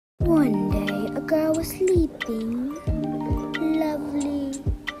One day, a girl was sleeping, lovely,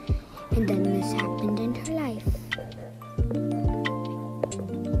 and then this happened in her life.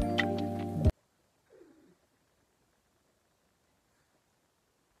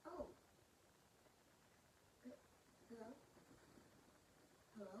 Oh. Hello?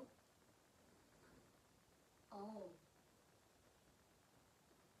 Hello? Oh.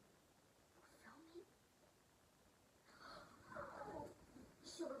 Filming?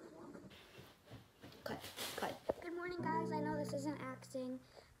 Cut. Good morning, guys. I know this isn't acting,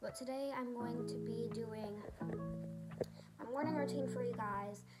 but today I'm going to be doing my morning routine for you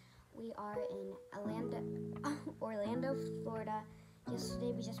guys. We are in Orlando, Florida.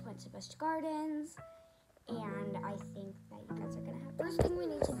 Yesterday we just went to Busch Gardens, and I think that you guys are gonna have. First thing we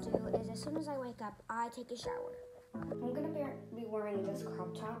need to do is, as soon as I wake up, I take a shower. I'm gonna be wearing this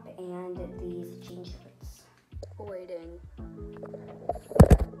crop top and these jean shorts. Waiting.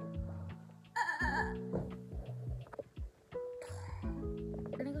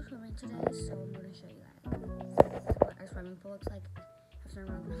 We're gonna go swimming today, so I'm gonna show you guys what our swimming pool looks like after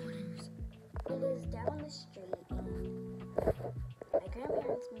one of the mornings. It is down the street, and my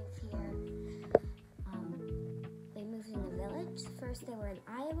grandparents moved here. They moved in the village. First they were in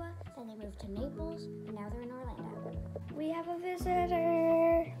Iowa, then they moved to Naples, and now they're in Orlando. We have a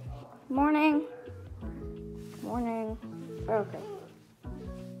visitor. Morning. Morning. Okay.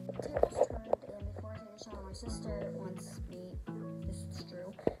 Tables turned, and before I take a shower, my sister wants me, this is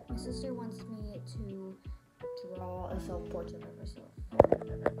true, my sister wants me to draw a self-portrait of herself.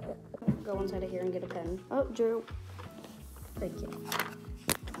 Go inside of here and get a pen. Oh, Drew. Thank you.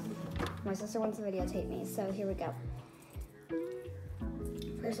 My sister wants to videotape me, so here we go.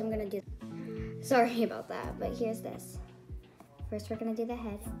 First I'm gonna do, sorry about that, but here's this. First we're gonna do the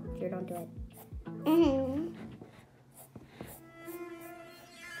head. Drew, don't do it.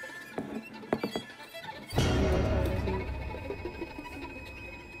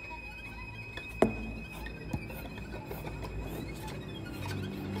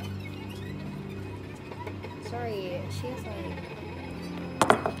 Sorry, she has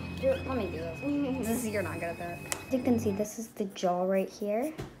like... Drew, let me do this. You're not good at that. As you can see, this is the jaw right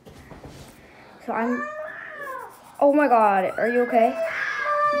here. So I'm... Oh my god, are you okay?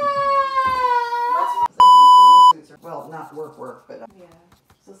 Well, not work, but yeah.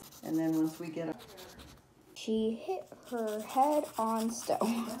 And then once we get She hit her head on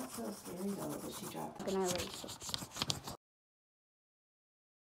stone. That's so scary though that she dropped. I'm gonna erase it.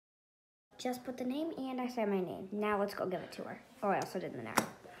 Just put the name and I said my name. Now let's go give it to her. Oh, I also did the neck.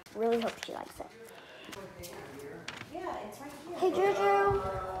 Really hope she likes it. Yeah, it's right here. Hey, Juju.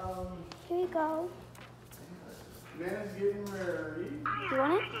 Here you go. Nana's getting ready. You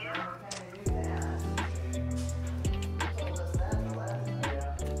want it?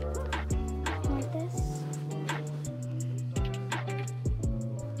 Like this.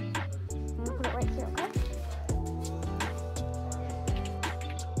 I'm gonna put it right here, okay?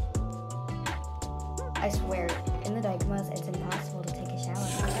 I swear, in the Dykemas, it's impossible to take a shower.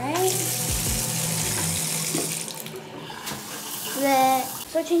 Alright?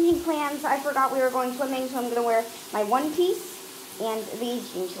 So changing plans, I forgot we were going swimming, so I'm gonna wear my one piece and these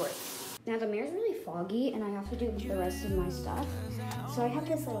jean shorts. Now the mirror's really foggy and I have to do the rest of my stuff. So I have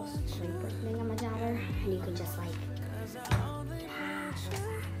this little scraper thing on my daughter, and you can just like,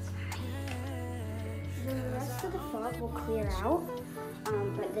 the rest of the fog will clear out,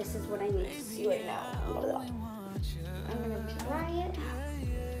 but this is what I need to see right now. I'm gonna dry it.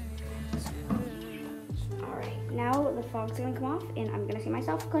 Alright, now the fog's gonna come off and I'm gonna see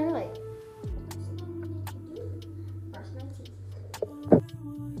myself clearly. Brush my teeth.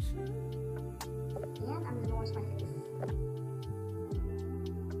 And I'm gonna wash my face.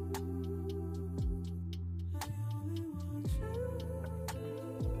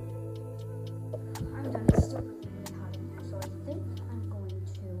 I'm done. It's still really hot in here, so I think I'm going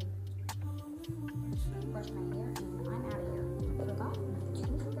to brush my hair and I'm out of here. I forgot my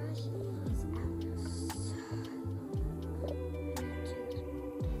toothbrush is out.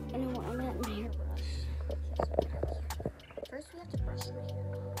 I know what I meant, my hairbrush. First we have to brush my hair.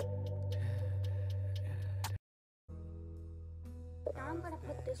 Now I'm gonna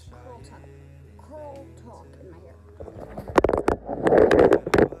put this curl talk in my hair.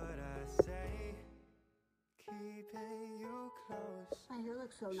 My hair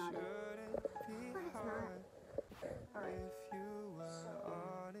looks so naughty. But it's not. Alright. So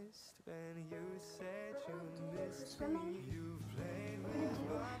swimming. I'm gonna do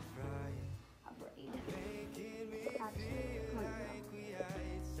a braid. Actually, come on, girl. That's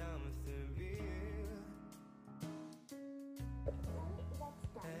done.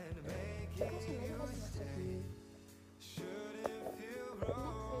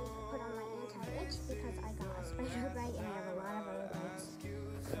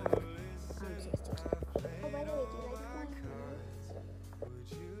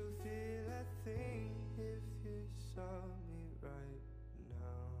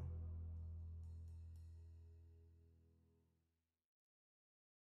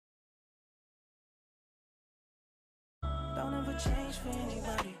 change for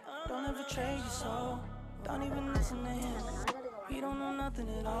anybody. Don't ever trade your soul. Don't even listen to him. He don't know nothing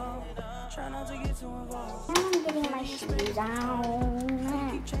at all. Try not to get too involved. Now I'm getting my shoes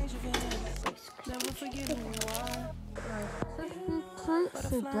down. Keep changing for him. Never forget who you are.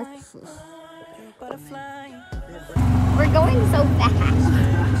 Butterfly. We're going so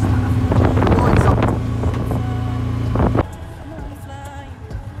fast.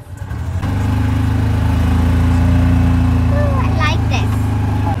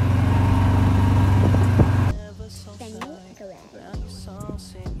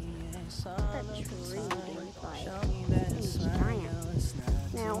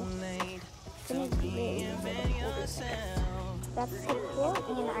 That's so cool,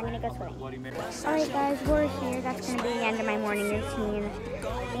 and I'm gonna go swimming. Alright guys, we're here. That's gonna be the end of my morning routine.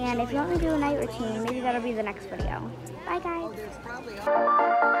 And if you want me to do a night routine, maybe that'll be the next video. Bye guys.